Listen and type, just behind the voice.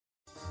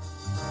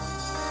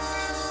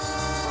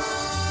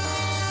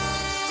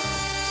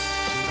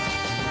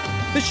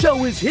The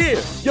show is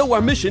here. Yo,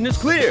 our mission is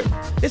clear.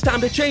 It's time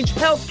to change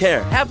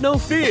healthcare. Have no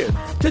fear.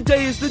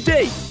 Today is the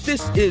day.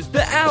 This is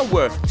the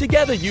hour.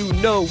 Together, you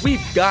know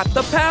we've got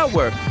the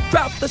power.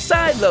 Drop the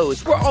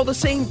silos. We're all the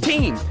same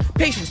team.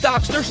 Patients,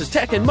 docs, nurses,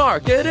 tech, and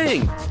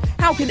marketing.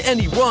 How can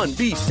anyone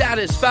be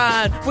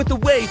satisfied with the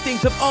way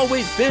things have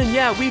always been?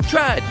 Yeah, we've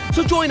tried.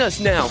 So join us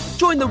now.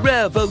 Join the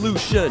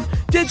revolution.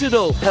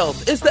 Digital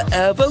health is the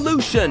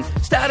evolution.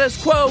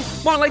 Status quo,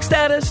 more like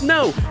status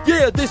no.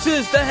 Yeah, this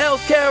is the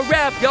healthcare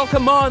rap. Y'all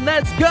come on,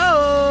 let's go.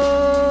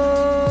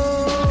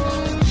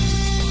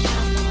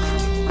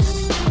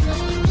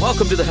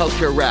 Welcome to the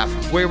Healthcare Rap,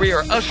 where we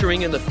are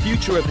ushering in the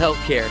future of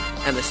healthcare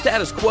and the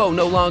status quo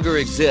no longer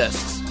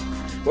exists.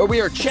 Where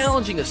we are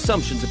challenging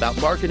assumptions about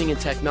marketing and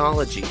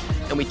technology,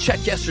 and we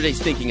check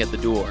yesterday's thinking at the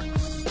door.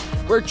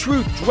 Where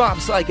truth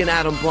drops like an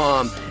atom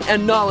bomb,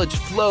 and knowledge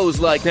flows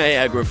like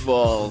Niagara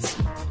Falls.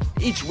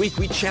 Each week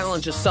we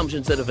challenge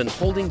assumptions that have been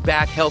holding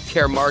back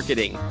healthcare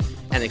marketing,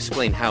 and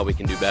explain how we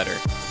can do better.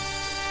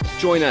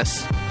 Join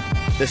us.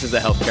 This is the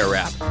Healthcare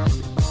Rap.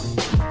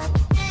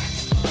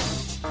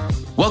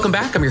 Welcome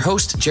back. I'm your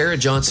host, Jared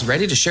Johnson,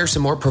 ready to share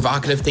some more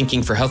provocative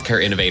thinking for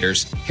healthcare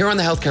innovators. Here on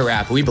the Healthcare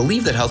Rap, we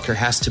believe that healthcare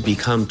has to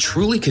become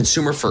truly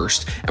consumer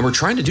first, and we're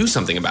trying to do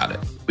something about it.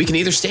 We can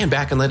either stand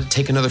back and let it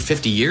take another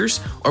 50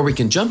 years, or we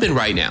can jump in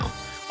right now.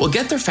 We'll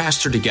get there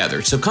faster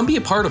together, so come be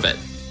a part of it.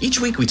 Each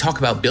week, we talk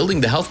about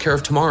building the healthcare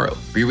of tomorrow.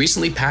 We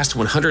recently passed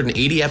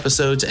 180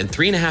 episodes and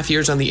 3.5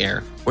 years on the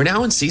air. We're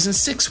now in season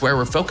 6, where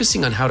we're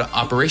focusing on how to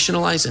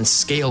operationalize and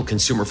scale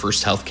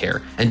consumer-first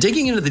healthcare, and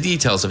digging into the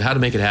details of how to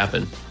make it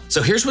happen.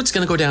 So here's what's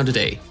going to go down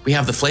today. We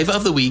have the flavor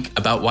of the week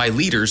about why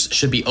leaders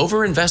should be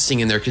over-investing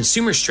in their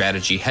consumer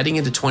strategy heading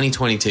into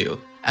 2022.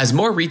 As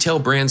more retail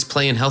brands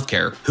play in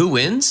healthcare, who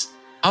wins?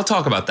 I'll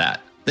talk about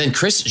that. Then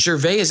Chris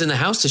Gervais is in the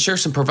house to share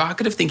some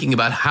provocative thinking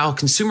about how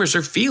consumers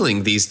are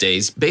feeling these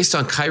days based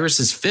on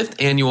Kairos'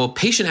 5th annual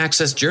Patient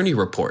Access Journey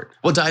Report.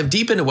 We'll dive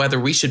deep into whether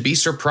we should be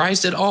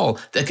surprised at all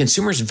that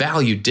consumers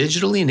value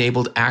digitally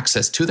enabled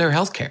access to their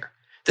healthcare.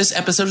 This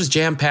episode is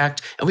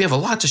jam-packed, and we have a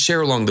lot to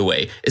share along the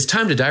way. It's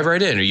time to dive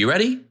right in. Are you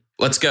ready?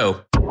 Let's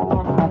go.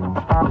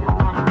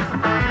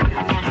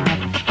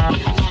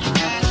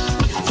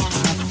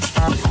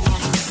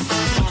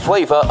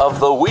 Flavor of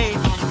the week.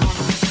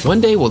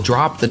 One day we'll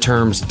drop the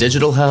terms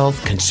digital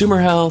health, consumer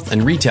health,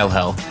 and retail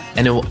health,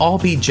 and it will all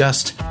be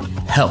just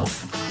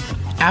health.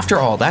 After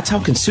all, that's how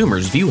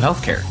consumers view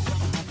healthcare.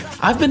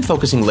 I've been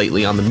focusing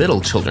lately on the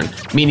middle children,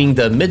 meaning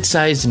the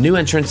mid-sized new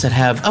entrants that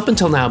have up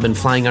until now been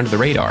flying under the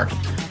radar.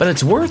 But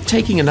it's worth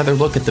taking another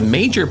look at the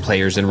major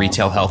players in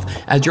retail health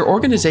as your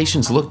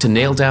organizations look to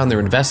nail down their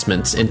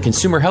investments in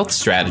consumer health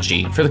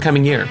strategy for the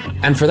coming year.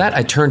 And for that,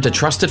 I turn to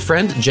trusted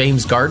friend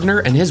James Gardner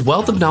and his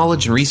wealth of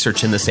knowledge and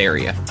research in this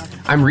area.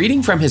 I'm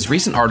reading from his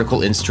recent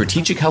article in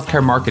Strategic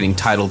Healthcare Marketing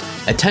titled,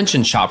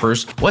 Attention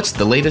Shoppers, What's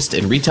the Latest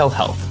in Retail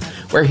Health?,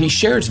 where he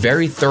shares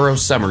very thorough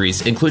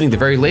summaries, including the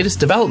very latest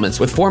developments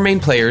with 4 main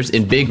players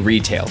in big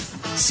retail: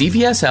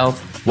 CVS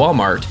Health,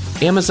 Walmart,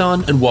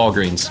 Amazon, and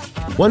Walgreens.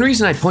 One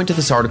reason I point to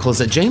this article is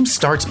that James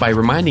starts by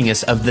reminding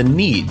us of the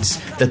needs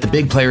that the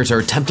big players are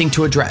attempting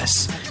to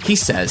address. He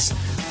says,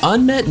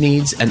 unmet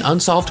needs and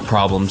unsolved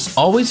problems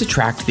always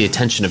attract the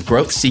attention of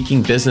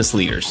growth-seeking business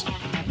leaders.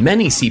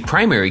 Many see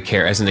primary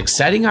care as an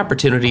exciting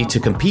opportunity to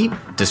compete,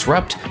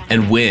 disrupt,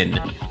 and win,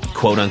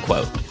 quote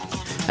unquote.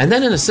 And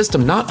then in a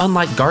system not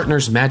unlike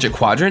Gartner's Magic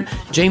Quadrant,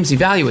 James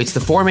evaluates the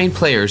 4 main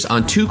players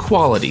on 2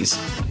 qualities: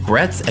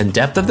 breadth and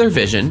depth of their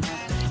vision,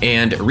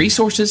 and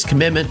resources,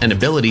 commitment, and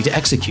ability to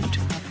execute.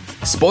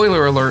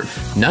 Spoiler alert,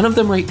 none of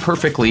them rate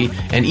perfectly,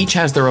 and each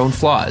has their own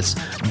flaws.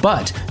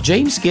 But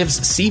James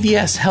gives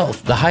CVS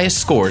Health the highest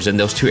scores in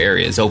those 2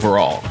 areas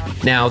overall.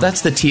 Now,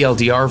 that's the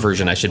TLDR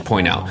version, I should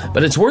point out,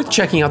 but it's worth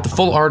checking out the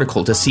full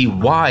article to see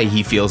why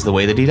he feels the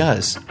way that he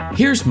does.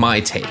 Here's my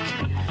take.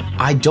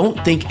 I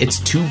don't think it's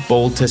too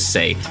bold to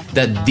say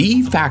that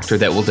the factor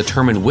that will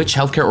determine which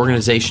healthcare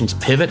organizations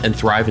pivot and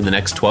thrive in the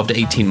next 12 to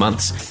 18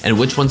 months and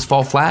which ones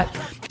fall flat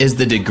is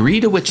the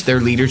degree to which their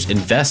leaders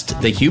invest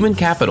the human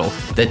capital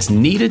that's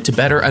needed to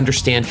better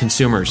understand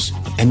consumers.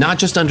 And not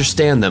just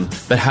understand them,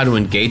 but how to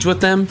engage with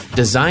them,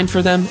 design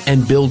for them,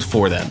 and build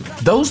for them.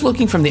 Those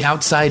looking from the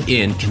outside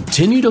in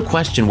continue to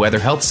question whether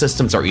health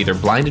systems are either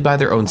blinded by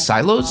their own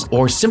silos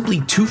or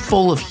simply too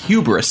full of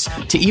hubris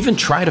to even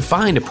try to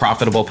find a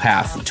profitable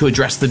path to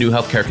address the new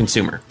healthcare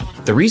consumer.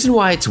 The reason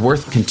why it's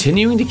worth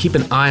continuing to keep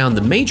an eye on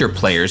the major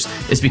players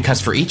is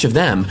because for each of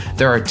them,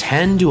 there are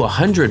 10 to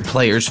 100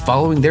 players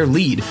following their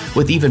lead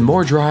with even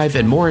more drive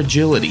and more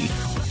agility.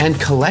 And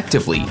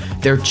collectively,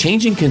 they're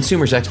changing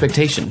consumers'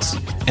 expectations.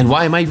 And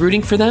why am I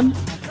rooting for them?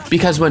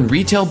 Because when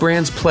retail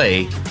brands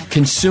play,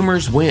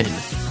 consumers win.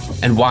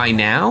 And why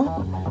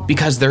now?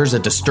 Because there's a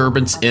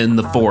disturbance in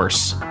the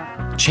force.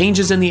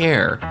 Changes in the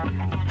air.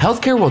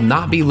 Healthcare will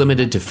not be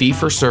limited to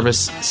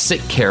fee-for-service,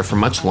 sick care for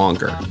much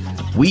longer.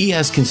 We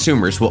as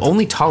consumers will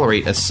only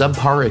tolerate a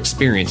subpar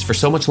experience for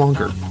so much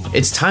longer.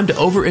 It's time to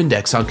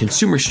over-index on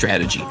consumer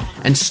strategy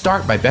and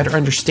start by better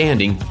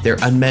understanding their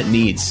unmet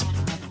needs.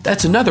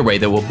 That's another way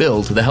that we'll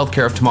build the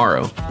healthcare of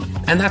tomorrow.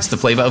 And that's the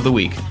flavor of the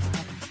week.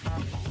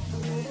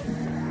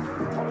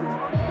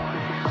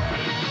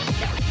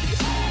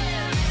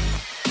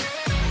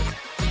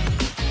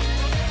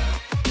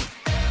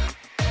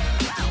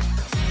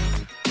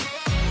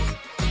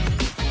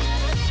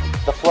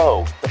 The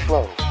flow.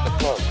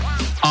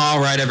 All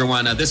right,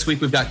 everyone. This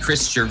week we've got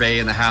Chris Gervais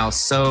in the house.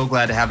 So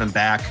glad to have him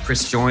back.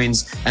 Chris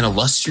joins an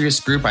illustrious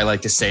group, I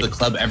like to say, the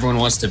club everyone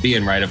wants to be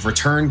in, right? Of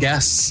return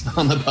guests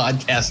on the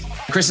podcast.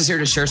 Chris is here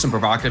to share some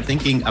provocative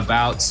thinking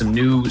about some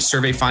new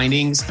survey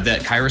findings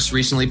that Kairos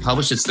recently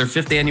published. It's their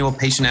 5th annual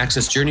Patient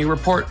Access Journey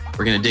Report.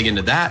 We're going to dig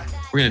into that.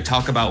 We're going to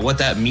talk about what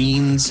that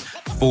means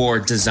for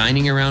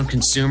designing around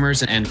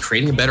consumers and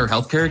creating a better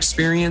healthcare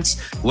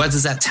experience. What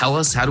does that tell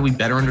us? How do we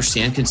better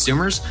understand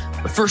consumers?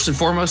 But first and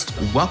foremost,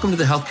 welcome to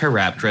the Healthcare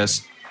Wrap,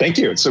 Chris. Thank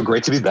you. It's so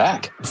great to be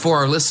back. For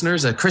our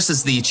listeners, Chris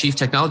is the Chief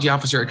Technology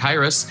Officer at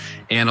Kairos,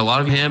 and a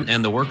lot of him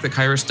and the work that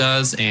Kairos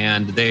does,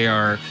 and they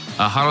are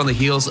hot on the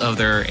heels of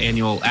their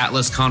annual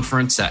Atlas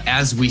conference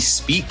as we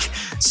speak.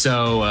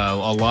 So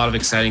a lot of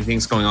exciting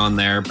things going on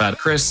there. But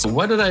Chris,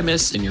 what did I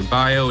miss in your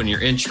bio and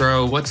your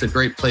intro? What's a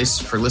great place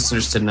for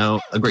listeners to know,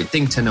 a great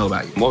thing to know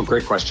about you? Well,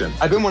 great question.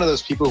 I've been one of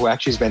those people who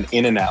actually has been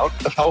in and out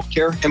of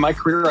healthcare in my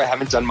career. I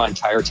haven't done my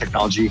entire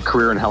technology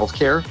career in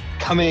healthcare.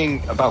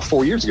 Coming about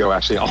 4 years ago,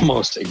 actually,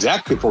 almost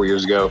exactly 4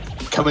 years ago,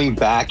 coming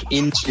back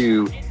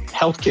into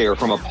healthcare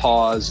from a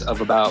pause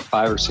of about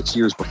 5 or 6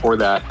 years before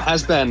that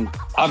has been,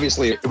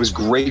 obviously, it was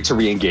great to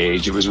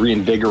re-engage. It was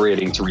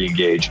reinvigorating to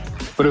re-engage,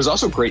 but it was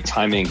also great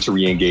timing to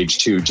re-engage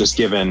too, just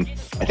given,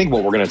 I think,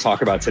 what we're going to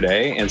talk about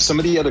today and some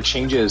of the other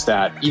changes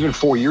that even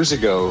 4 years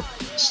ago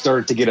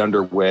started to get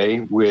underway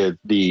with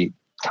the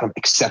kind of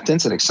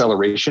acceptance and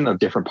acceleration of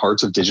different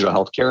parts of digital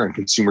healthcare and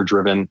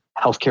consumer-driven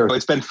healthcare.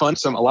 It's been fun.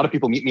 A lot of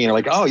people meet me and are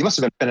like, oh, you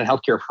must have been in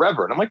healthcare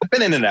forever. And I'm like, I've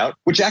been in and out,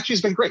 which actually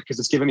has been great because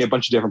it's given me a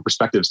bunch of different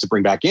perspectives to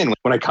bring back in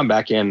when I come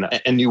back in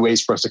and new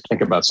ways for us to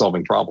think about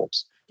solving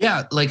problems.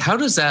 Yeah. Like, how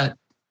does that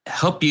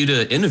help you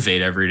to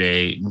innovate every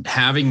day?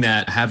 Having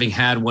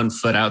had one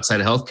foot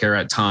outside of healthcare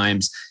at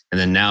times, and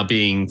then now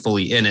being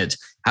fully in it,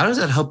 how does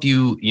that help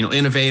you,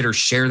 innovate or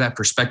share that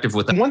perspective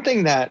with them? One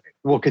thing that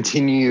will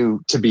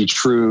continue to be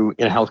true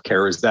in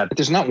healthcare is that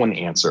there's not one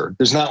answer.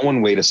 There's not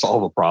one way to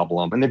solve a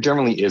problem. And there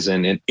generally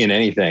isn't in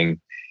anything.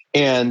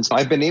 And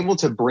I've been able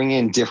to bring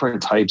in different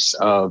types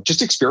of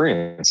just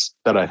experience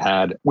that I've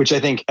had, which I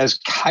think as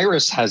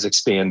Kairos has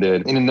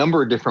expanded in a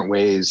number of different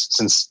ways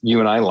since you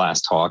and I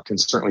last talked, and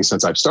certainly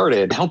since I've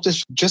started, helped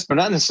us just, but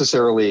not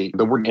necessarily,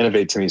 the word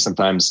innovate to me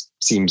sometimes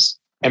seems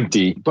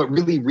empty, but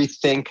really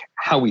rethink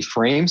how we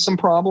frame some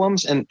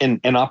problems and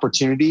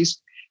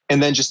opportunities.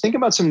 And then just think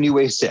about some new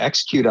ways to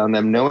execute on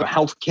them. Know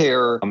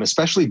healthcare,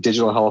 especially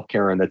digital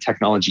healthcare and the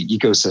technology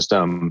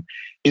ecosystem,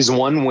 is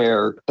one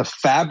where the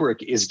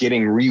fabric is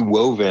getting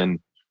rewoven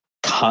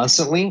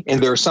constantly.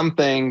 And there are some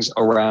things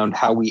around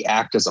how we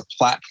act as a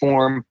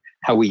platform,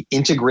 how we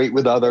integrate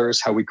with others,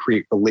 how we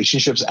create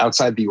relationships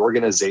outside the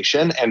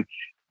organization, and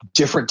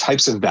different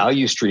types of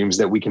value streams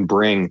that we can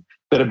bring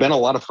that have been a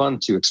lot of fun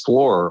to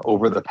explore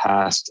over the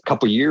past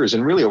couple of years.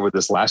 And really over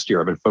this last year,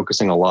 I've been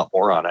focusing a lot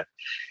more on it.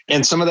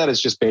 And some of that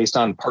is just based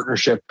on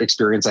partnership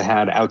experience I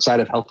had outside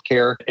of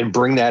healthcare, and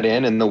bring that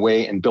in the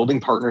way and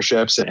building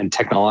partnerships and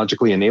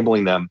technologically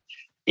enabling them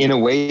in a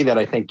way that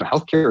I think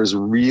healthcare is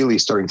really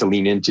starting to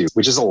lean into,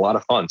 which is a lot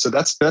of fun. So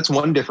that's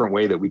one different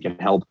way that we can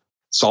help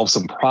solve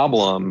some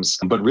problems,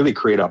 but really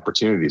create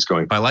opportunities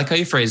going. I like how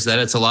you phrase that.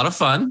 It's a lot of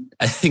fun.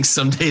 I think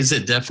some days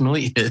it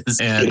definitely is.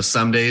 And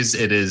some days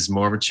it is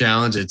more of a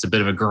challenge. It's a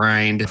bit of a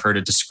grind. I've heard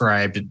it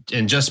described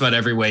in just about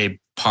every way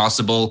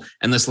possible.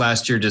 And this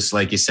last year, just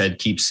like you said,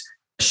 keeps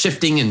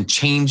shifting and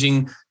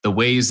changing the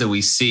ways that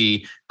we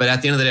see. But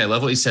at the end of the day, I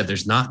love what you said.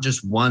 There's not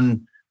just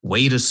one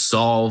way to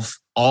solve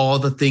all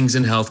the things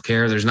in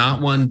healthcare. There's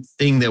not one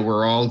thing that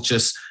we're all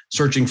just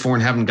searching for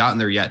and haven't gotten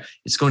there yet.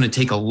 It's going to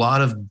take a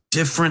lot of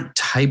different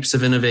types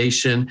of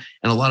innovation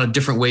and a lot of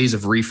different ways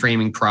of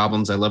reframing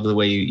problems. I love the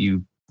way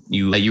you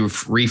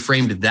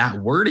reframed that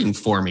wording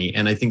for me.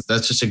 And I think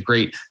that's just a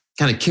great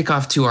kind of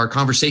kickoff to our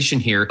conversation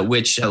here,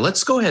 which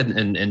let's go ahead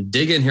and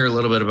dig in here a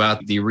little bit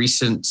about the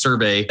recent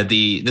survey.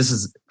 This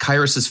is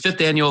Kairos'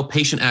 5th annual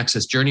Patient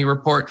Access Journey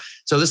Report.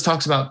 So this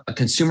talks about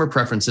consumer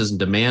preferences and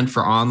demand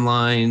for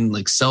online,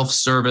 like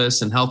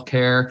self-service and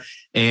healthcare.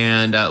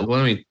 And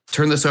let me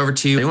turn this over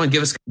to you. You want to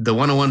give us the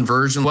 101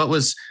 version? What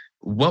was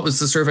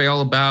the survey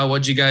all about?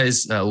 What did you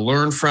guys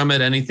learn from it?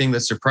 Anything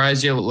that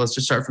surprised you? Let's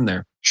just start from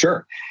there.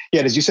 Sure.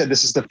 Yeah, as you said,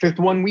 this is the 5th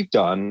one we've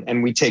done,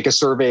 and we take a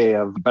survey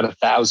of about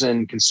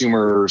 1,000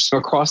 consumers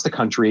across the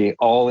country,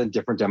 all in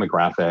different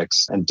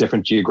demographics and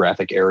different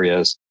geographic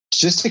areas,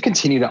 just to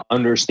continue to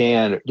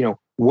understand,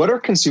 what are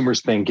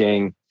consumers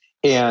thinking,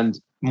 and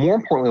more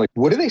importantly,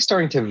 what are they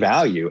starting to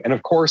value? And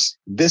of course,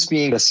 this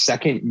being the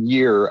second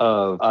year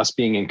of us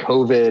being in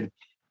COVID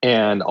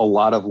and a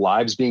lot of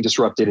lives being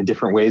disrupted in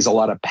different ways, a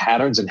lot of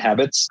patterns and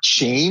habits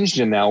changed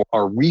and now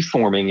are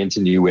reforming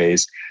into new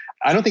ways.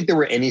 I don't think there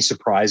were any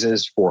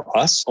surprises for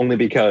us, only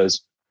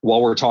because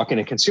while we're talking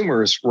to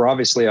consumers, we're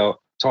obviously out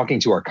talking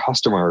to our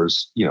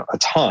customers, a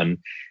ton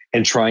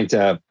and trying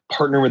to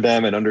partner with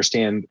them and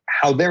understand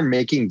how they're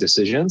making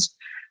decisions.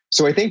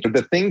 So I think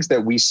the things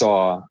that we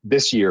saw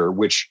this year,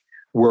 which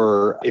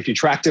were, if you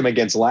tracked them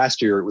against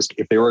last year, it was,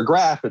 if they were a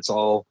graph, it's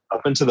all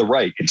up and to the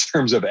right in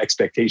terms of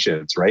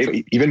expectations,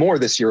 right? Even more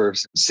this year,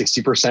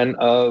 60%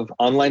 of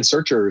online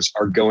searchers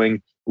are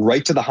going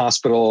right to the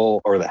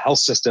hospital or the health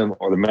system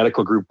or the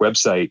medical group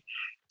website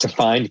to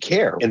find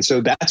care. And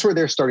so that's where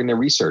they're starting their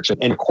research.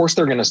 And of course,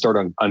 they're going to start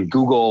on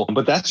Google,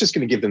 but that's just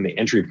going to give them the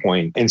entry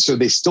point. And so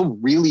they still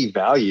really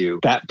value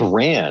that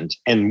brand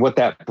and what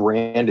that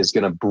brand is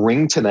going to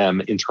bring to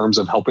them in terms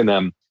of helping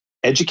them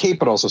educate,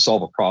 but also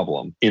solve a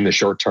problem in the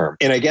short term.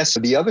 And I guess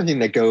the other thing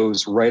that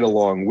goes right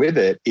along with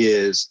it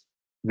is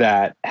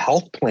that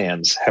health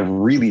plans have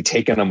really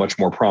taken a much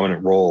more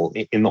prominent role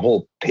in the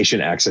whole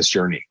patient access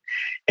journey.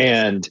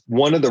 And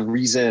one of the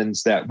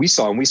reasons that we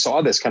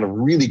saw this kind of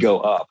really go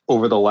up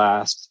over the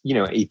last,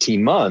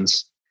 18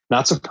 months,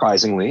 not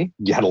surprisingly,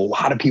 you had a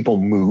lot of people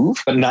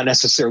move, but not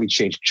necessarily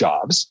change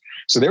jobs.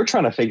 So they were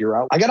trying to figure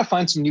out, I got to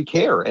find some new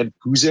care and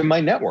who's in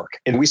my network.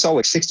 And we saw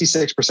like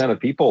 66% of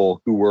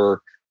people who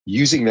were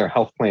using their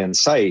health plan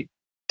site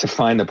to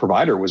find the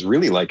provider was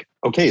really like,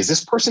 okay, is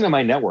this person in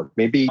my network?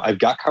 Maybe I've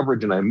got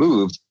coverage and I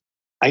moved.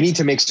 I need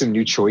to make some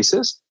new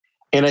choices.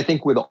 And I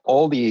think with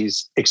all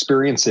these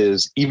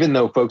experiences, even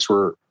though folks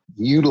were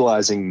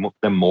utilizing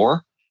them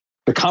more,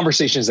 the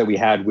conversations that we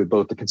had with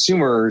both the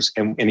consumers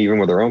and even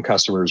with our own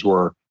customers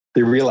were,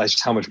 they realized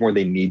how much more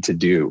they need to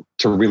do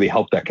to really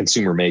help that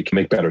consumer make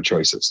better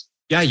choices.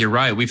 Yeah, you're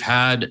right. We've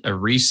had a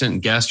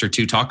recent guest or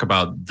two talk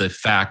about the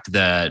fact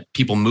that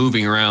people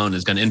moving around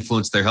is going to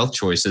influence their health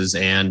choices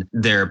and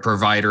their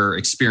provider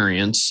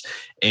experience.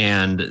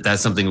 And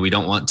that's something we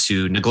don't want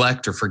to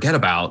neglect or forget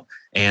about.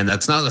 And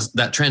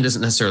that trend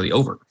isn't necessarily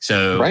over.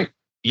 So right.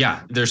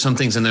 Yeah, there's some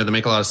things in there that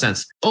make a lot of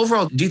sense.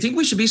 Overall, do you think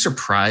we should be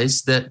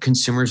surprised that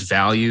consumers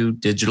value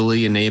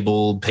digitally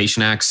enabled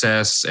patient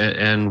access?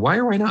 And why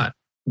or why not?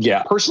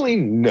 Yeah, personally,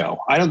 no.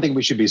 I don't think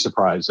we should be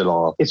surprised at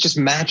all. It's just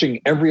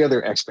matching every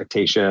other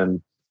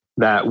expectation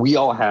that we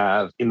all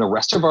have in the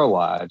rest of our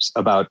lives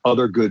about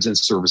other goods and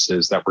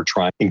services that we're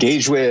trying to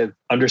engage with,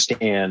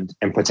 understand,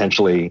 and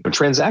potentially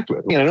transact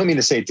with. And I don't mean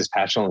to say it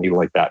dispassionately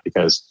like that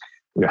because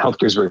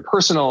healthcare is very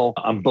personal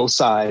on both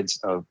sides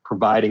of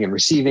providing and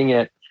receiving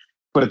it.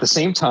 But at the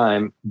same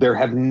time, there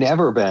have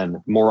never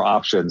been more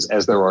options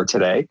as there are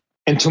today.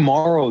 And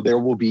tomorrow there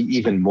will be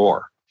even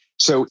more.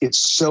 So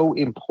it's so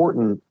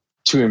important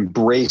to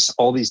embrace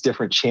all these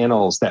different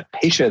channels that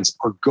patients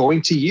are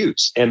going to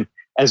use. And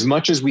as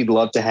much as we'd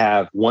love to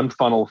have one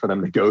funnel for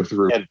them to go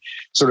through and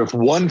sort of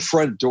one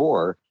front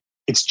door,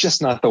 it's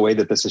just not the way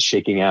that this is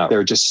shaking out. There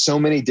are just so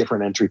many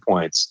different entry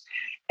points.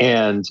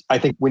 And I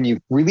think when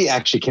you really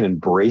actually can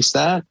embrace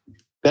that,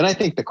 then I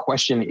think the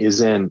question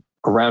isn't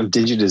around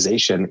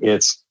digitization.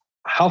 It's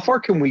how far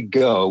can we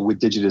go with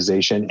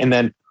digitization? And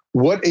then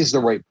what is the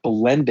right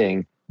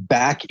blending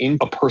back in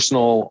a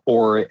personal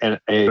or an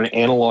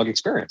analog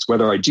experience?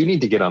 Whether I do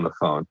need to get on the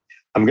phone,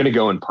 I'm going to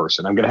go in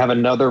person. I'm going to have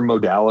another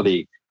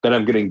modality that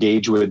I'm going to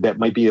engage with that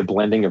might be a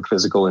blending of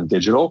physical and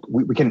digital.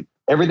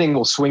 Everything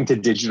will swing to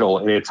digital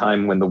at a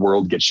time when the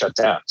world gets shut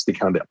down. It's the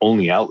kind of the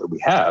only outlet we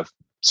have.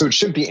 So it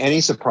shouldn't be any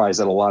surprise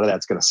that a lot of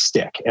that's going to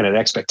stick and an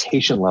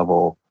expectation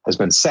level has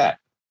been set.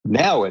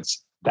 Now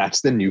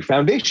that's the new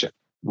foundation.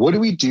 What do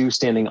we do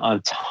standing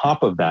on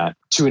top of that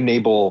to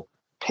enable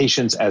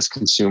patients as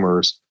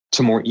consumers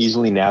to more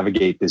easily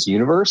navigate this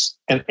universe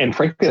and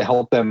frankly, to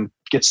help them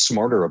get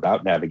smarter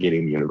about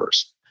navigating the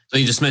universe? So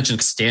you just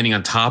mentioned standing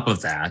on top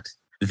of that,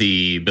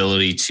 the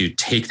ability to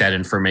take that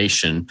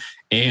information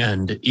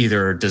and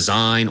either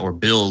design or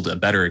build a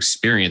better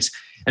experience.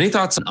 Any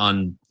thoughts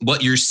on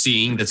what you're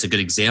seeing that's a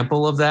good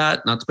example of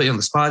that? Not to put you on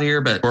the spot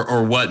here, but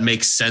or what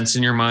makes sense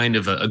in your mind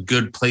of a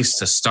good place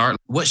to start?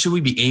 What should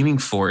we be aiming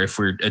for if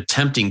we're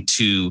attempting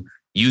to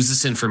use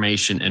this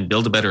information and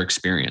build a better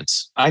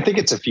experience? I think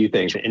it's a few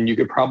things, and you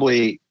could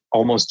probably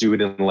almost do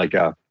it in like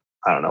a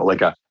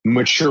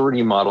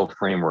maturity model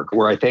framework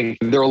where I think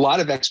there are a lot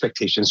of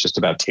expectations just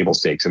about table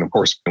stakes. And of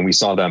course, when we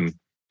saw them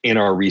in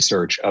our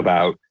research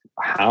about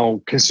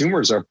how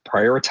consumers are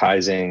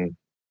prioritizing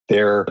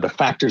the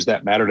factors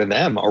that matter to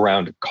them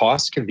around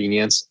cost,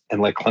 convenience,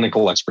 and like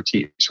clinical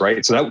expertise,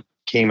 right? So that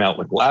came out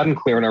like loud and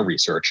clear in our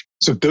research.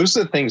 So those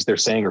are the things they're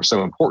saying are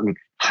so important.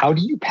 How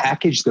do you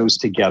package those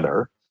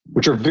together,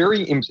 which are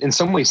very, in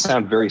some ways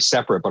sound very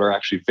separate, but are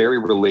actually very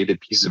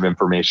related pieces of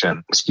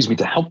information,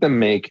 to help them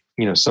make,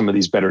 some of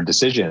these better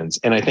decisions.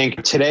 And I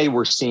think today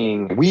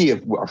we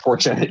are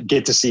fortunate to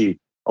get to see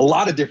a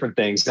lot of different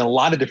things and a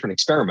lot of different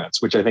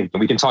experiments, which I think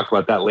we can talk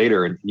about that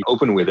later and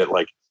open with it.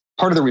 Like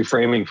part of the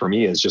reframing for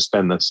me has just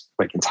been this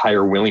like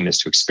entire willingness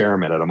to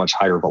experiment at a much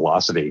higher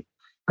velocity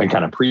than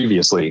kind of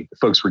previously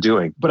folks were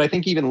doing. But I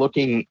think even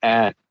looking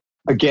at,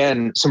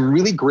 again, some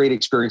really great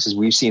experiences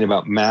we've seen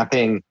about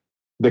mapping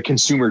the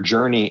consumer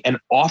journey and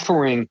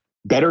offering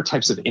better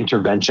types of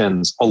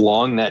interventions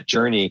along that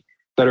journey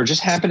that are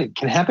just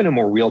can happen in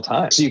more real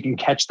time. So you can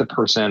catch the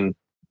person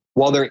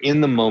while they're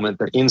in the moment,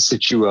 they're in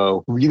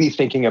situo, really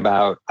thinking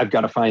about, I've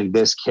got to find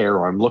this care,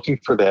 or I'm looking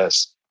for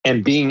this,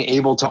 and being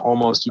able to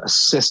almost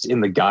assist in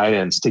the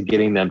guidance to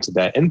getting them to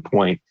that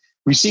endpoint.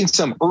 We've seen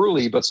some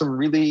early, but some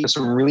really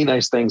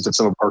nice things that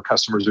some of our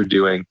customers are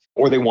doing,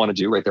 or they want to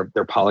do, right?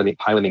 They're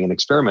piloting and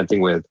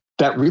experimenting with,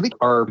 that really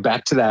are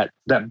back to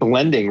that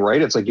blending,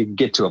 right? It's like you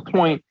get to a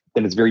point,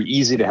 then it's very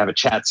easy to have a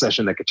chat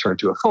session that could turn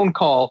to a phone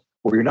call,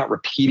 where you're not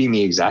repeating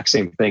the exact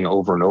same thing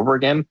over and over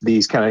again.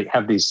 These kind of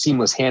have these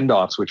seamless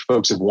handoffs, which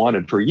folks have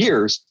wanted for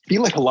years. I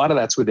feel like a lot of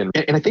that's within.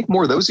 And I think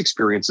more of those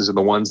experiences are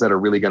the ones that are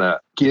really going to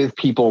give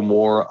people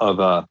more of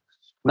a,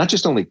 not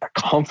just only a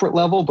comfort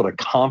level, but a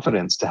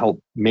confidence to help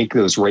make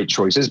those right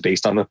choices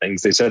based on the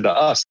things they said to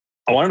us.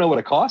 I want to know what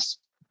it costs.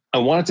 I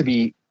want it to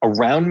be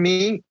around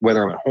me,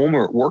 whether I'm at home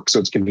or at work, so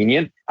it's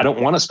convenient. I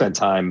don't want to spend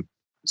time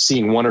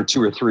seeing one or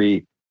two or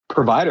three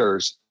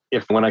providers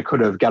when I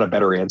could have got a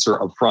better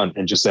answer up front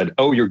and just said,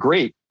 oh, you're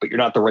great, but you're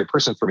not the right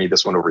person for me.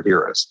 This one over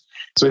here is.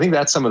 So I think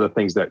that's some of the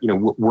things that,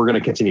 we're going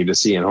to continue to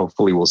see, and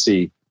hopefully we'll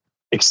see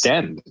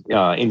extend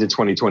into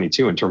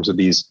 2022 in terms of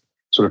these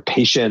sort of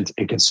patient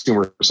and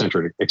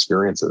consumer-centric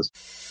experiences.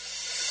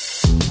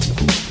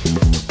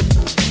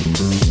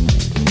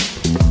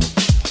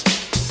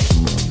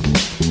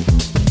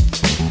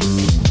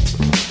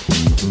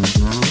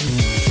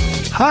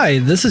 Hi,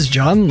 this is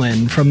John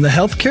Lynn from the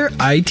Healthcare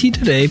IT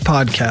Today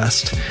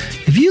podcast.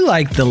 If you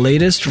like the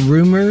latest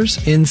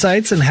rumors,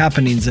 insights, and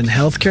happenings in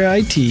healthcare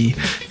IT,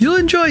 you'll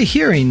enjoy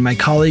hearing my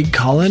colleague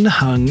Colin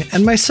Hung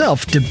and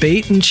myself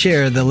debate and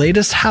share the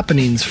latest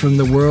happenings from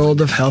the world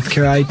of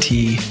healthcare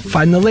IT.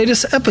 Find the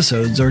latest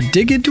episodes or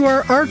dig into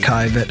our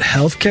archive at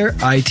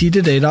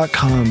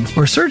healthcareittoday.com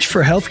or search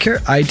for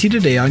Healthcare IT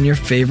Today on your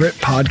favorite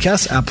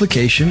podcast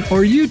application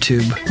or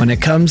YouTube. When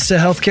it comes to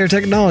healthcare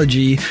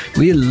technology,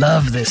 we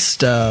love this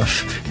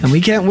stuff, and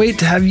we can't wait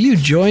to have you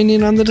join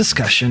in on the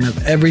discussion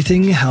of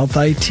everything health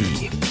IT.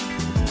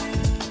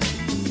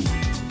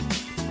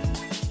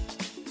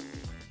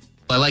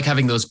 I like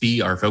having those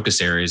be our focus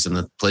areas and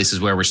the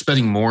places where we're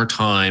spending more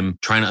time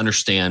trying to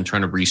understand,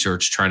 trying to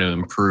research, trying to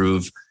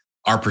improve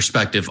our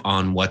perspective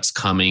on what's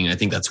coming. I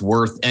think that's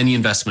worth any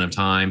investment of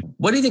time.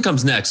 What do you think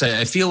comes next?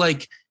 I feel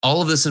like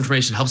all of this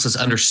information helps us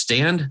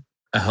understand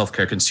a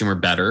healthcare consumer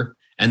better.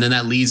 And then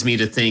that leads me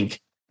to think,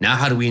 now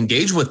how do we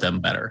engage with them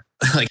better?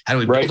 Like, how do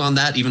we build on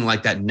that, even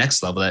like that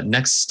next level, that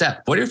next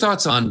step? What are your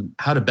thoughts on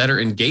how to better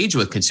engage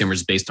with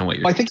consumers based on what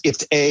you're doing? I think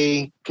it's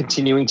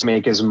continuing to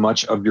make as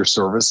much of your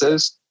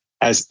services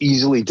as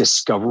easily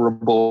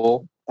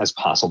discoverable as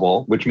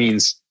possible, which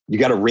means you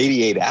got to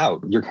radiate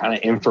out your kind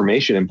of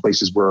information in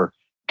places where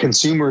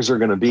consumers are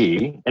going to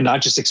be, and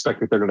not just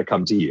expect that they're going to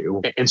come to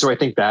you. And so I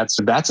think that's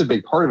a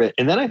big part of it.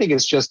 And then I think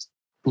it's just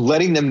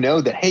letting them know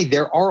that, hey,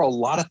 there are a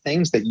lot of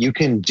things that you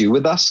can do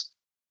with us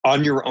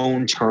on your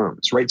own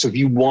terms, right? So if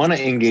you want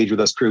to engage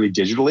with us purely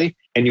digitally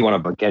and you want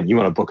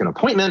to book an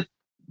appointment,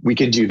 we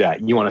can do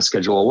that. You want to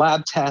schedule a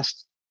lab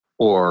test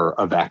or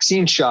a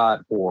vaccine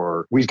shot,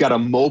 or we've got a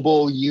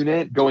mobile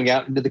unit going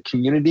out into the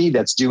community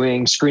that's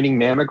doing screening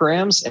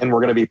mammograms, and we're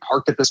going to be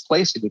parked at this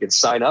place, and you can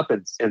sign up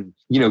and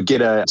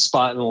get a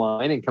spot in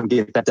line and come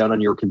get that done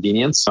on your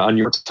convenience, on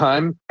your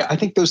time. I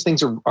think those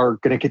things are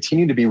going to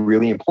continue to be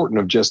really important,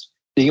 of just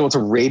being able to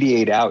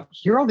radiate out,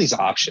 here are all these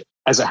options.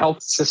 As a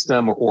health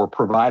system or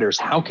providers,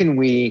 how can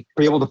we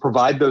be able to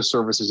provide those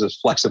services as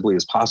flexibly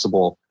as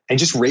possible and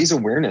just raise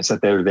awareness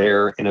that they're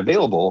there and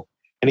available?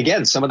 And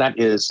again, some of that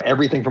is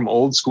everything from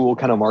old school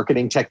kind of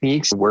marketing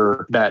techniques,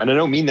 and I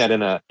don't mean that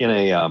in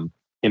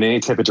any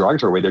type of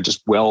derogatory way. They're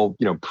just well,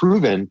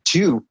 proven,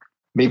 to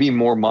maybe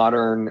more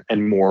modern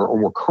and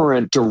more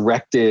current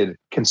directed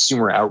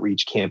consumer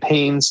outreach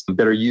campaigns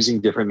that are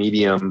using different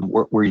medium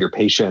where your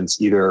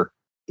patients, either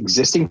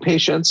existing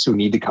patients who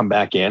need to come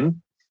back in,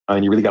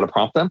 and you really got to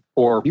prompt them,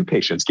 or new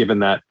patients, given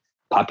that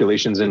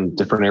populations in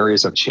different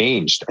areas have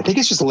changed. I think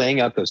it's just laying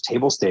out those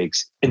table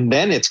stakes, and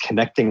then it's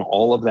connecting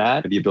all of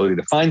that, the ability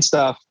to find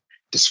stuff,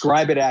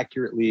 describe it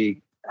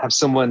accurately, have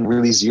someone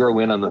really zero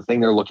in on the thing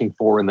they're looking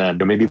for, and then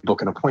maybe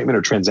book an appointment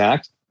or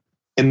transact.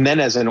 And then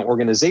as an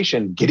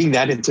organization, getting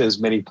that into as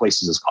many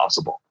places as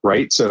possible,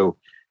 right? So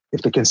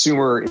if the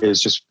consumer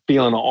is just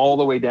feeling all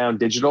the way down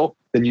digital,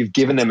 then you've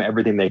given them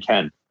everything they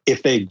can.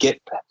 If they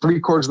get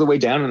 3/4 of the way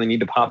down and they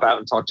need to pop out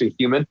and talk to a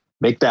human,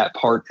 make that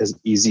part as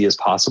easy as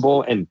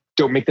possible, and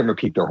don't make them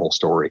repeat their whole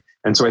story.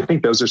 And so I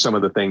think those are some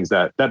of the things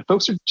that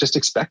folks are just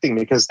expecting,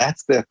 because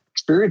that's the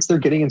experience they're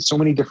getting in so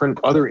many different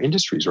other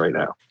industries right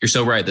now. You're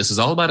so right. This is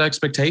all about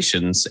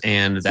expectations,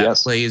 and that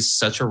plays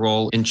such a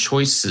role in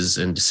choices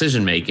and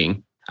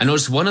decision-making. I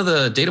noticed one of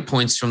the data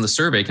points from the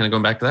survey, kind of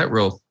going back to that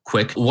real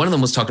quick, one of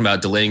them was talking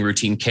about delaying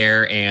routine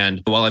care.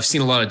 And while I've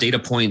seen a lot of data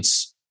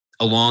points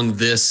along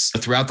this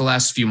throughout the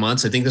last few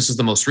months, I think this is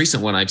the most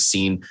recent one I've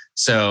seen.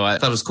 So I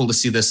thought it was cool to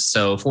see this.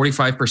 So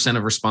 45%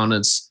 of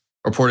respondents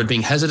reported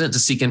being hesitant to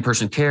seek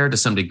in-person care to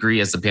some degree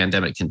as the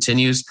pandemic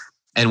continues.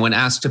 And when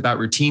asked about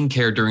routine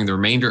care during the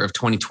remainder of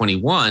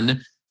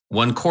 2021,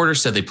 one quarter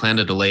said they plan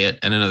to delay it,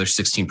 and another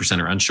 16%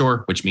 are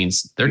unsure, which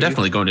means they're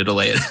definitely going to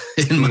delay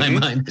it in my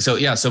mind.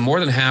 So more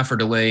than half are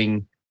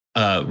delaying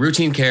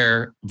routine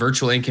care.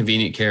 Virtual and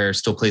convenient care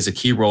still plays a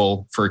key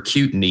role for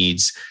acute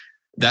needs.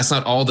 That's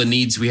not all the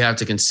needs we have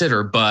to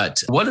consider,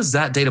 but what is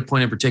that data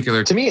point in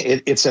particular? To me,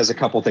 it says a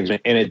couple of things,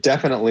 and it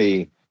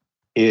definitely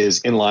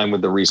is in line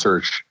with the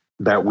research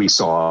that we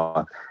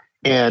saw.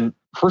 And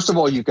first of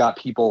all, you've got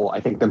people, I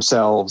think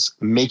themselves,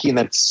 making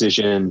that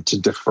decision to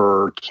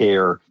defer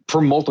care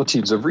for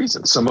multitudes of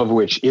reasons, some of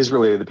which is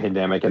related to the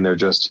pandemic, and they're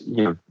just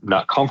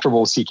not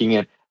comfortable seeking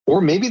it,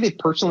 or maybe they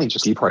personally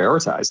just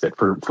deprioritized it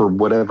for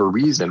whatever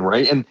reason,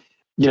 right? And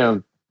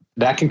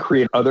that can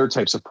create other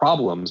types of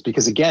problems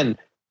because, again,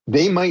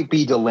 they might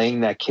be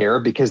delaying that care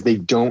because they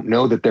don't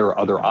know that there are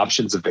other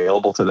options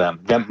available to them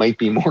that might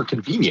be more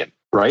convenient,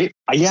 right?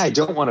 I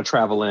don't want to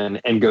travel in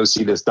and go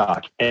see this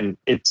doc. And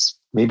it's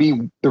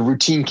maybe the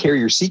routine care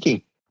you're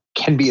seeking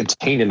can be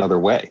obtained another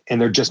way. And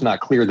they're just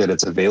not clear that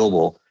it's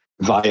available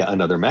via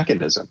another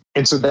mechanism.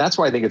 And so that's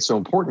why I think it's so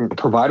important for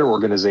provider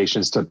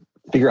organizations to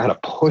figure out how to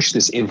push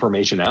this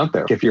information out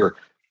there. If you're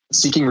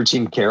seeking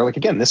routine care, like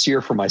again, this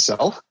year for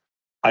myself,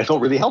 I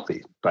felt really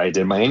healthy. I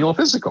did my annual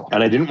physical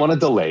and I didn't want to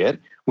delay it.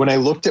 When I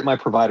looked at my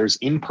providers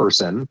in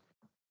person,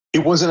 it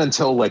wasn't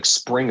until like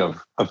spring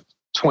of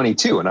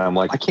 22. And I'm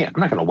like, I'm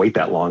not going to wait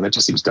that long. That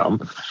just seems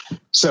dumb.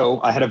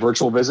 So I had a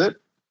virtual visit,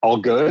 all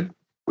good,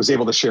 was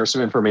able to share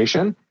some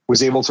information,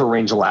 was able to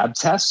arrange lab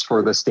tests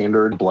for the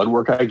standard blood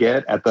work I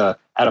get at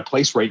a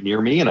place right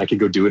near me. And I could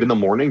go do it in the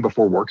morning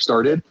before work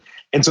started.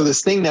 And so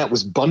this thing that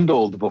was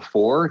bundled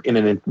before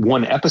in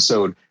one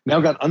episode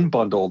now got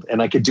unbundled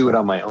and I could do it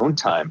on my own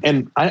time.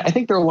 And I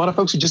think there are a lot of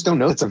folks who just don't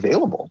know it's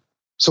available.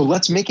 So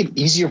let's make it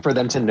easier for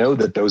them to know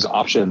that those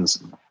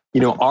options,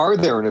 are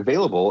there and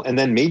available. And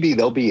then maybe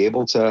they'll be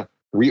able to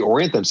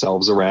reorient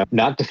themselves around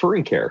not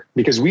deferring care.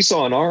 Because we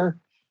saw in our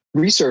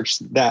research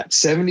that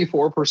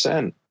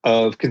 74%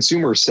 of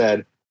consumers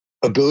said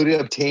ability to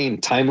obtain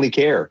timely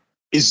care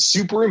is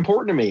super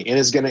important to me and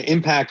is going to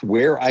impact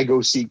where I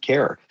go seek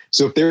care.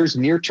 So if there's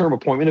near-term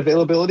appointment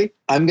availability,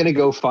 I'm going to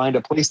go find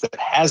a place that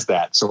has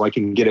that so I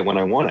can get it when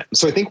I want it.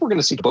 So I think we're going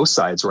to see both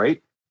sides,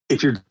 right?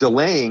 If you're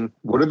delaying,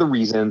 what are the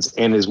reasons?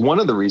 And is one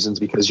of the reasons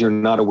because you're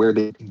not aware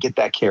that you can get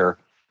that care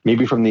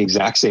maybe from the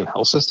exact same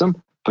health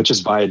system, but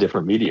just via a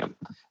different medium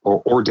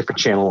or different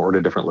channel or at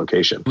a different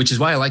location. Which is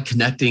why I like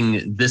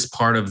connecting this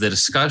part of the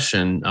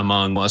discussion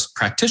among us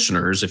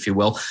practitioners, if you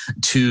will,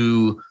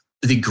 to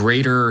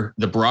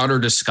the broader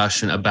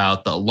discussion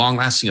about the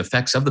long-lasting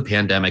effects of the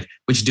pandemic,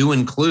 which do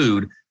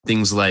include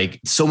things like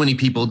so many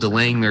people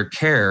delaying their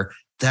care.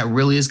 That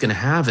really is going to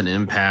have an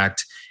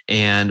impact.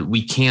 And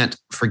we can't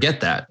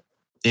forget that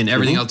in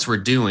everything else we're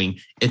doing.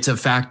 It's a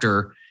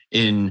factor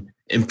in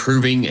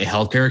improving a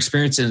healthcare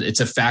experience. And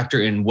it's a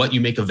factor in what you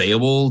make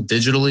available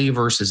digitally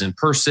versus in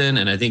person.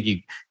 And I think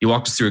you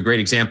walked us through a great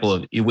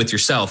example with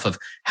yourself of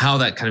how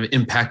that kind of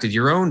impacted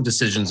your own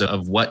decisions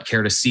of what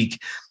care to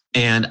seek.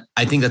 And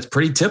I think that's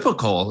pretty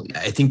typical.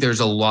 I think there's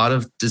a lot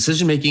of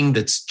decision-making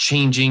that's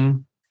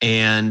changing,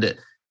 and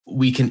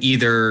we can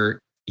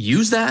either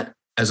use that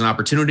as an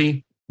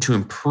opportunity to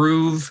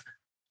improve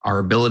our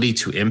ability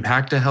to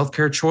impact a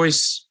healthcare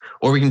choice,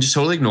 or we can just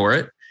totally ignore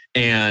it.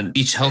 And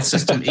each health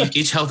system,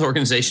 each health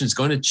organization is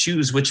going to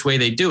choose which way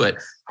they do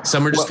it.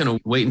 Some are just going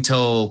to wait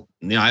until,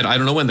 I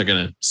don't know when they're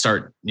going to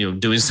start,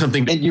 doing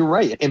something. And you're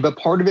right. But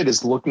part of it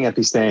is looking at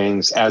these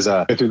things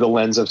through the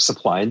lens of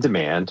supply and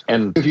demand.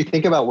 And if you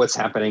think about what's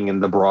happening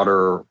in the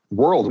broader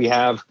world, we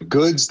have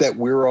goods that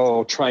we're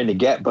all trying to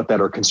get, but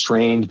that are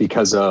constrained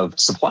because of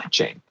supply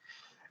chain.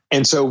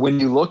 And so when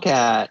you look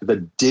at the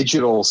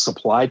digital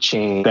supply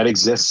chain that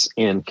exists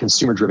in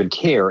consumer-driven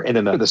care and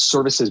then the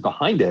services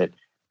behind it,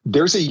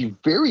 there's a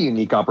very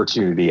unique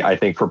opportunity, I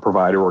think, for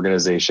provider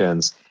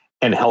organizations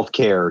and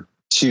healthcare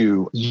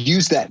to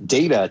use that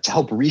data to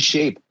help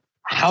reshape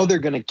how they're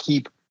going to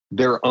keep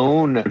their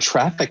own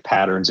traffic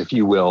patterns, if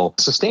you will,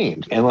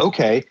 sustained. And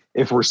okay,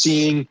 if we're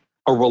seeing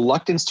a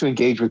reluctance to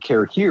engage with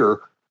care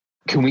here,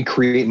 can we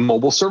create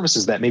mobile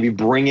services that maybe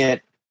bring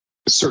it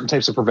certain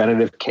types of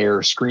preventative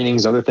care,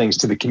 screenings, other things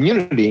to the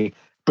community,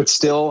 but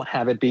still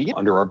have it be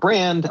under our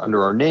brand,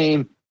 under our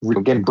name,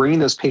 again, bringing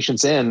those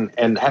patients in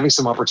and having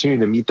some opportunity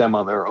to meet them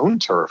on their own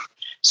turf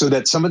so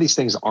that some of these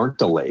things aren't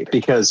delayed,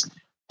 because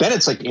then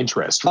it's like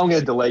interest. How long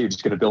a delay, you're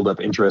just going to build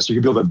up interest, or you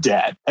build up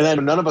debt. And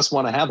then none of us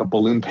want to have a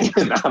balloon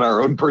payment on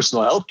our own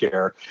personal health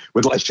care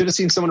with, I should have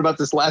seen someone about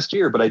this last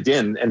year, but I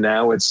didn't. And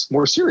now it's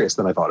more serious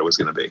than I thought it was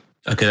going to be.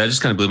 Okay, that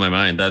just kind of blew my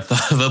mind. That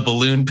thought of a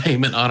balloon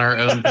payment on our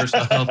own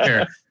personal health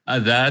care.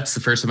 That's the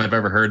first time I've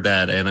ever heard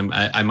that. And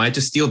I might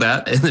just steal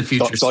that in the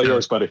future. It's all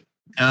yours, buddy.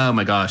 Oh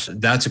my gosh.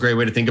 That's a great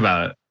way to think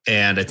about it.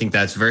 And I think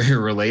that's very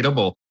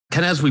relatable.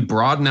 Kind of as we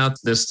broaden out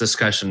this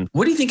discussion,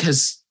 what do you think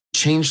has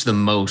changed the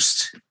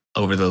most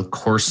over the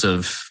course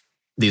of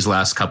these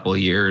last couple of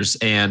years?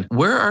 And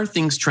where are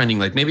things trending?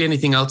 Like maybe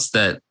anything else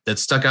that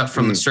stuck out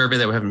from the survey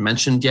that we haven't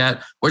mentioned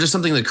yet, or just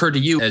something that occurred to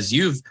you as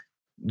you've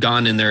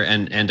gone in there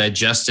and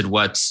digested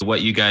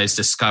what you guys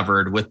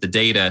discovered with the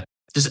data.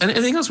 Just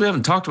anything else we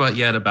haven't talked about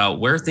yet about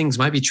where things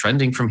might be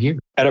trending from here?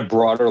 At a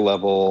broader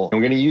level, I'm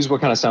going to use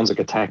what kind of sounds like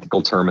a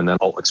tactical term, and then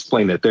I'll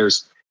explain it.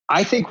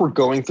 I think we're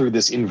going through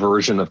this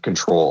inversion of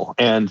control.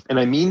 And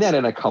I mean that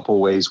in a couple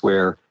ways,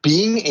 where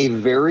being a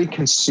very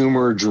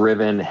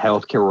consumer-driven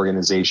healthcare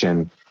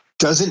organization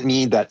doesn't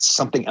mean that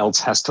something else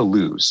has to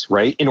lose,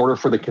 right? In order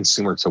for the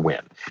consumer to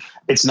win.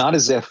 It's not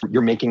as if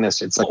you're making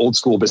this, it's like old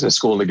school business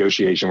school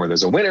negotiation where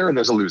there's a winner and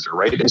there's a loser,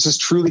 right? This is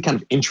truly kind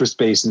of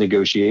interest-based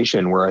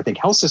negotiation where I think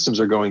health systems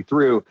are going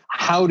through,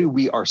 how do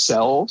we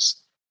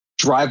ourselves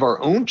drive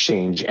our own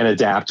change and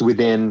adapt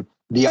within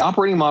the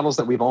operating models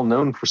that we've all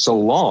known for so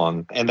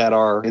long and that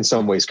are in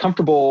some ways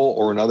comfortable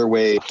or in other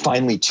way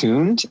finely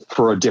tuned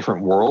for a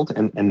different world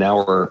and now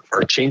are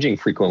changing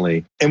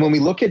frequently. And when we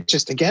look at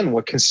just, again,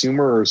 what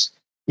consumers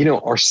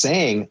are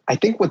saying, I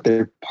think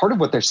part of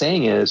what they're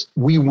saying is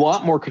we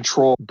want more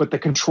control, but the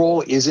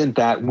control isn't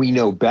that we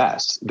know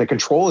best. The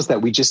control is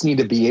that we just need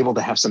to be able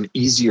to have some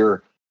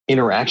easier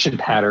interaction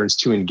patterns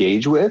to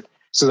engage with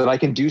so that I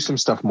can do some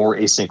stuff more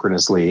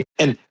asynchronously.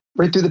 And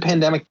right through the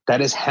pandemic,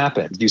 that has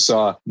happened. You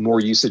saw more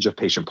usage of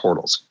patient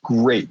portals.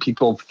 Great.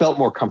 People felt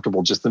more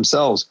comfortable just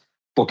themselves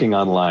booking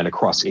online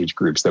across age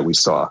groups that we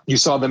saw. You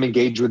saw them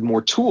engage with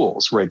more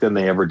tools, right, than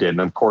they ever did.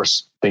 And of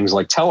course, things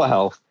like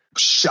telehealth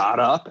shot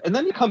up and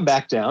then you come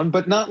back down,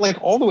 but not like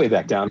all the way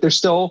back down.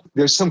 There's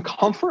some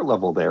comfort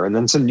level there and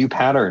then some new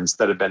patterns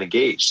that have been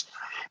engaged.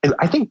 And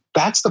I think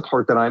that's the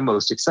part that I'm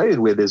most excited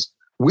with is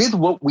with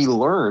what we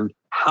learned,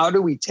 how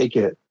do we take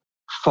it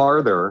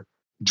farther,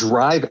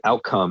 drive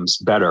outcomes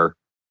better,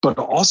 but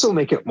also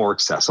make it more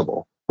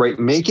accessible, right?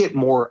 Make it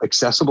more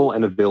accessible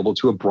and available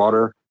to a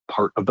broader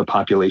part of the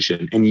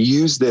population and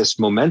use this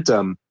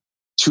momentum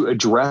to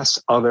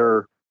address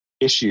other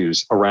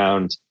issues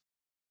around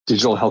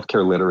digital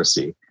healthcare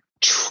literacy,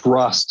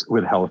 trust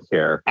with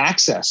healthcare,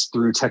 access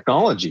through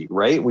technology,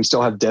 right? We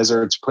still have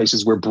deserts,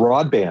 places where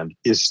broadband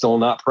is still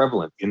not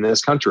prevalent in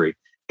this country.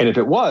 And if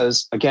it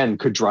was, again,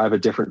 could drive a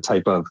different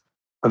type of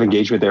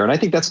engagement there. And I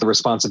think that's the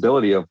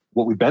responsibility of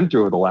what we've been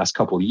through over the last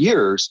couple of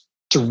years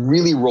to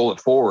really roll it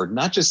forward,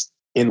 not just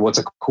in what's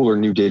a cooler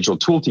new digital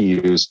tool to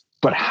use,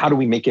 but how does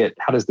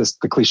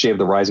the cliche of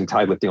the rising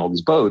tide lifting all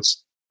these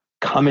boats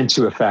come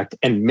into effect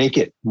and make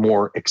it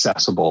more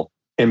accessible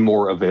and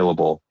more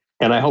available.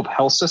 And I hope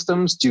health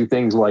systems do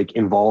things like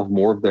involve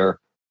more of their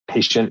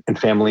patient and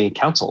family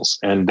councils.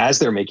 And as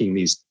they're making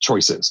these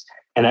choices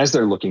and as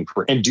they're looking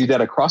for, and do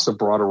that across a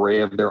broad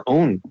array of their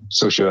own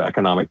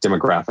socioeconomic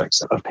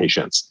demographics of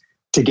patients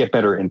to get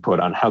better input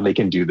on how they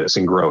can do this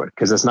and grow it.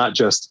 Because it's not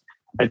just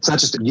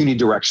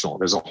unidirectional.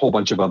 There's a whole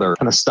bunch of other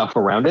kind of stuff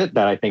around it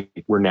that I think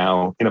we're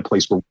now in a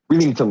place where we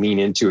really need to lean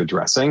into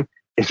addressing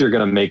if you're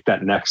going to make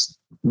that next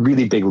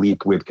really big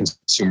leap with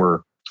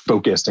consumer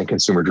focused and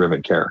consumer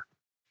driven care.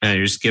 And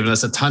you're just giving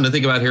us a ton to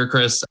think about here,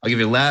 Chris. I'll give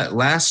you a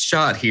last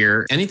shot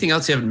here. Anything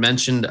else you haven't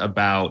mentioned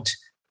about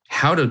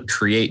how to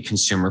create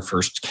consumer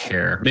first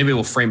care? Maybe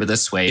we'll frame it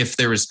this way. If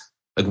there was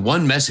like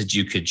one message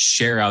you could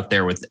share out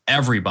there with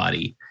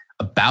everybody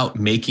about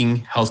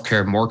making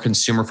healthcare more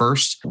consumer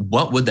first,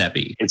 what would that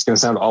be? It's going to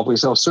sound awfully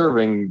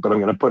self-serving, but I'm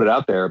going to put it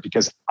out there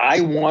because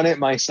I want it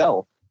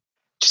myself.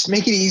 Just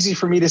make it easy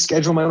for me to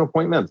schedule my own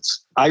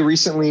appointments. I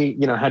recently,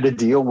 had to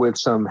deal with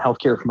some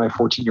healthcare for my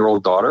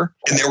 14-year-old daughter.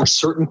 And there were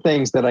certain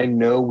things that I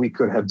know we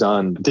could have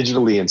done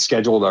digitally and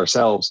scheduled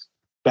ourselves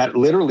that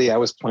literally I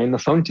was playing the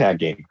phone tag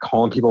game,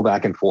 calling people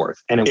back and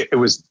forth. And it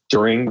was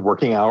during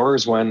working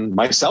hours when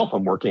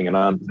I'm working and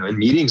I'm in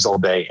meetings all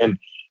day. And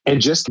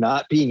just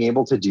not being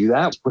able to do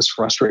that was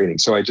frustrating.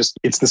 So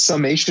it's the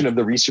summation of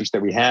the research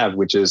that we have,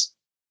 which is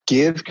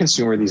give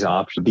consumer these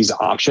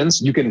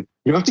options. You don't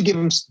have to give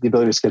them the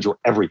ability to schedule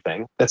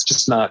everything. That's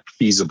just not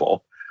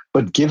feasible,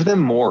 but give them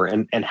more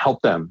and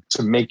help them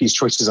to make these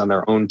choices on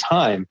their own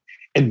time.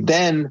 And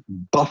then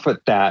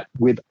buffet that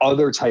with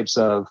other types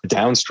of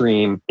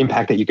downstream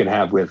impact that you can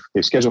have with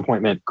a scheduled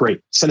appointment.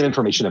 Great. Send them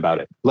information about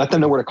it. Let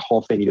them know where to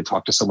call if they need to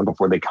talk to someone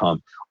before they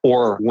come,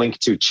 or link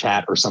to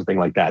chat or something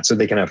like that so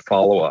they can have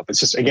follow-up. It's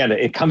just, again,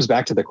 it comes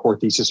back to the core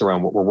thesis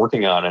around what we're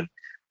working on. And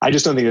I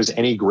just don't think there's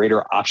any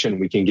greater option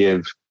we can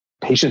give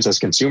patients as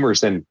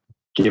consumers than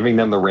giving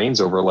them the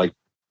reins over like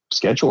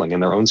scheduling in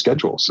their own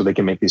schedule so they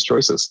can make these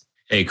choices.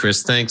 Hey,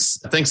 Chris, thanks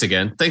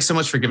again. Thanks so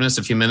much for giving us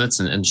a few minutes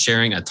and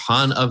sharing a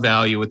ton of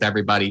value with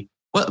everybody.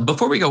 Well,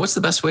 before we go, what's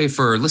the best way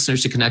for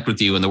listeners to connect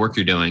with you and the work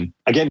you're doing?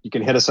 Again, you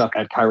can hit us up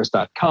at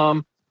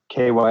Kairos.com.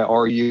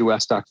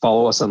 KYRUS.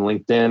 Follow us on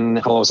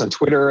LinkedIn. Follow us on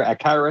Twitter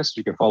at Kairos.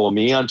 You can follow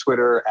me on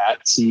Twitter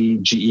at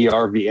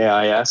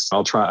CGERVAIS.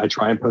 I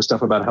try and post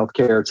stuff about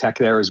healthcare tech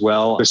there as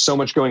well. There's so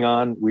much going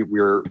on.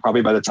 We're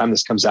probably by the time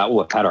this comes out,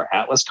 we'll have had our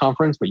Atlas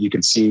conference, but you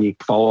can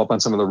follow up on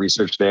some of the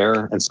research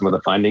there and some of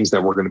the findings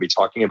that we're going to be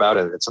talking about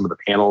at some of the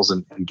panels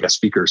and guest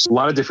speakers. A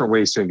lot of different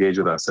ways to engage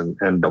with us,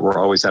 and we're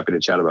always happy to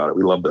chat about it.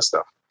 We love this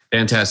stuff.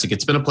 Fantastic.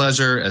 It's been a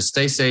pleasure.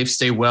 Stay safe,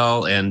 stay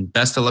well, and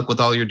best of luck with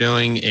all you're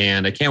doing.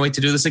 And I can't wait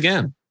to do this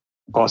again.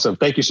 Awesome.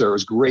 Thank you, sir. It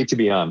was great to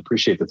be on.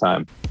 Appreciate the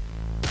time.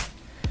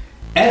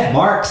 Ed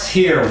Marks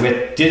here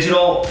with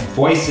Digital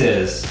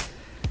Voices.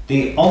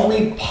 the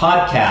only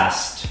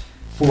podcast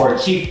for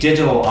chief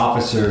digital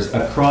officers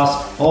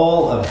across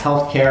all of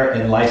healthcare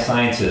and life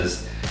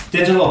sciences.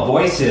 Digital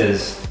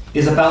Voices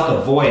is about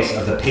the voice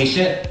of the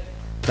patient,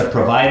 the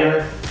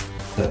provider,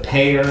 the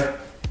payer,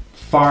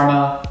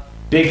 pharma,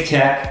 big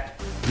tech,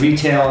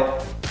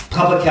 retail,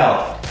 public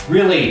health.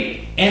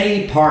 Really,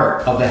 any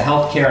part of the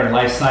healthcare and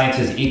life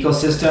sciences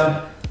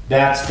ecosystem,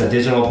 that's the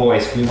digital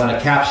voice we want to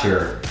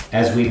capture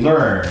as we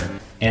learn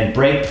and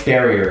break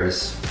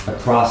barriers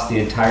across the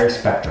entire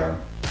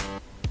spectrum.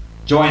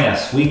 Join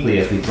us weekly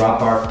as we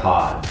drop our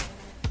pod.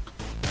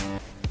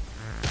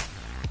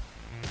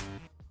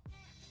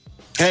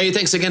 Hey,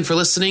 thanks again for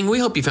listening. We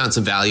hope you found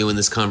some value in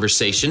this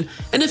conversation.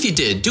 And if you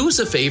did, do us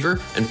a favor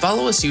and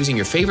follow us using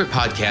your favorite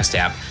podcast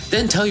app,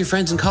 then tell your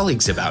friends and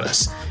colleagues about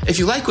us. If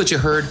you like what you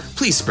heard,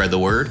 please spread the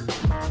word.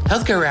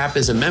 Healthcare App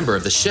is a member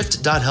of the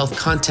Shift.Health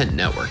Content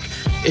Network.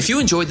 If you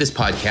enjoyed this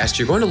podcast,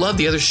 you're going to love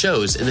the other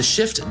shows in the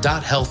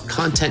Shift.Health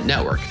Content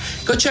Network.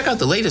 Go check out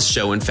the latest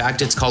show. In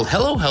fact, it's called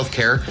Hello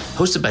Healthcare,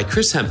 hosted by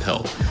Chris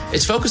Hemphill.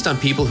 It's focused on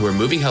people who are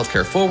moving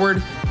healthcare forward,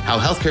 how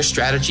healthcare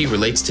strategy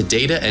relates to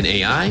data and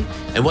AI,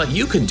 and what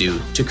you can do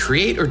to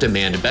create or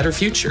demand a better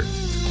future.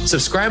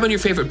 Subscribe on your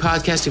favorite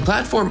podcasting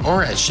platform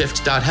or at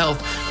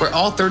Shift.Health, where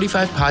all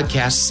 35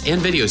 podcasts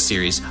and video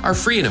series are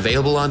free and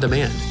available on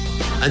demand.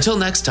 Until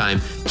next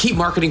time, keep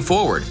marketing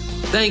forward.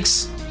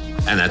 Thanks.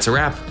 And that's a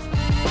wrap.